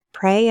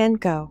Pray and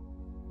Go,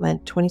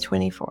 Lent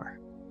 2024.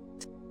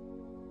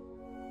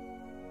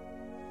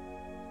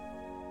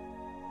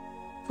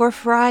 For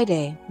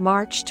Friday,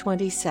 March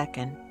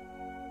 22nd,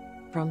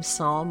 from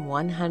Psalm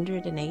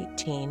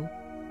 118,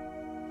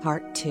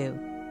 Part 2.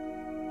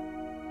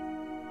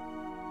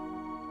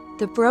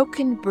 The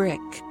broken brick,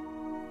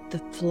 the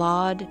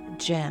flawed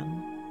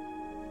gem,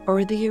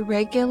 or the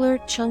irregular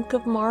chunk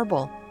of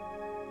marble,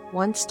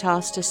 once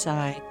tossed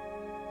aside,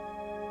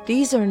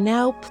 these are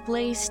now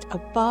placed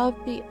above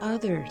the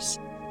others,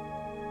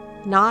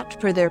 not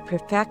for their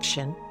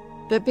perfection,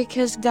 but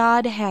because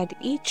God had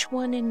each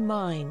one in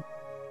mind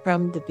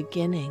from the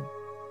beginning.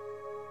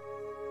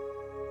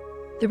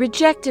 The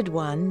rejected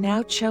one,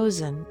 now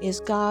chosen, is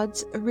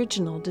God's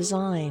original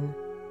design,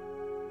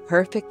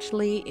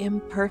 perfectly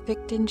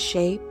imperfect in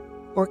shape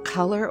or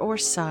color or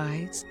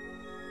size,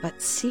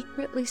 but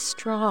secretly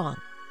strong.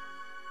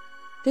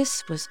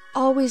 This was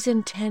always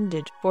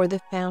intended for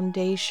the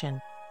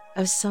foundation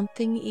of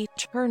something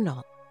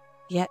eternal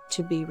yet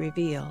to be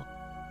revealed.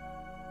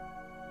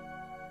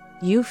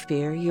 You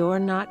fear you're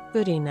not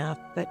good enough,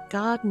 but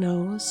God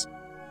knows.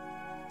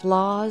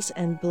 Flaws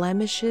and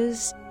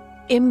blemishes,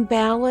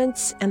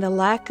 imbalance and a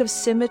lack of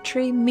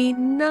symmetry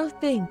mean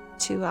nothing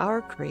to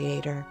our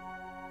Creator.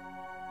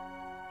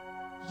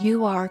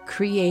 You are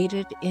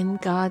created in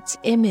God's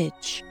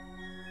image.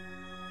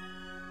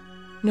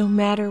 No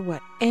matter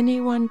what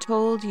anyone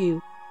told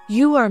you,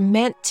 you are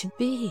meant to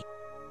be.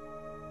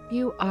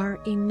 You are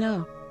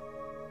enough.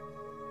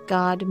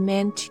 God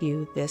meant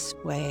you this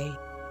way.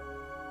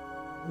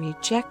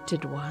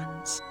 Rejected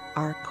ones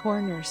are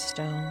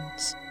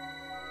cornerstones.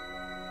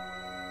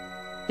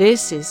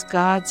 This is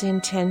God's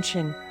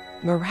intention,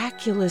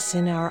 miraculous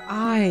in our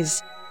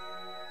eyes.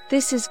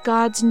 This is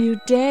God's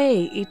new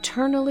day,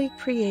 eternally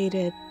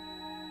created.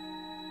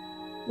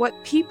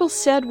 What people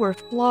said were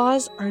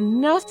flaws are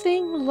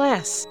nothing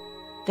less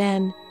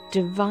than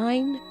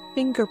divine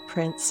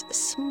fingerprints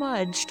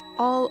smudged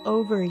all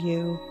over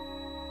you.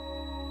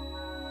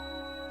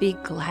 Be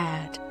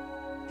glad.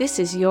 This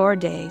is your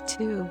day,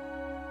 too.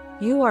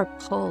 You are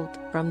pulled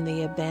from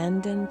the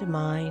abandoned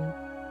mine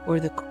or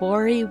the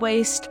quarry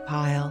waste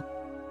pile.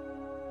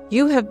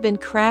 You have been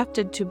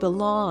crafted to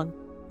belong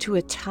to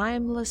a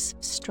timeless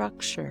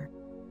structure,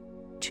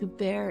 to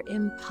bear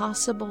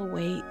impossible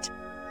weight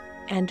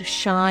and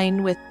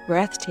shine with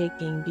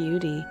breathtaking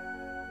beauty.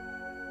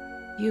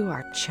 You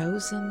are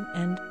chosen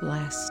and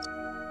blessed.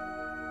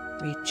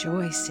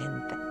 Rejoice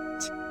in that.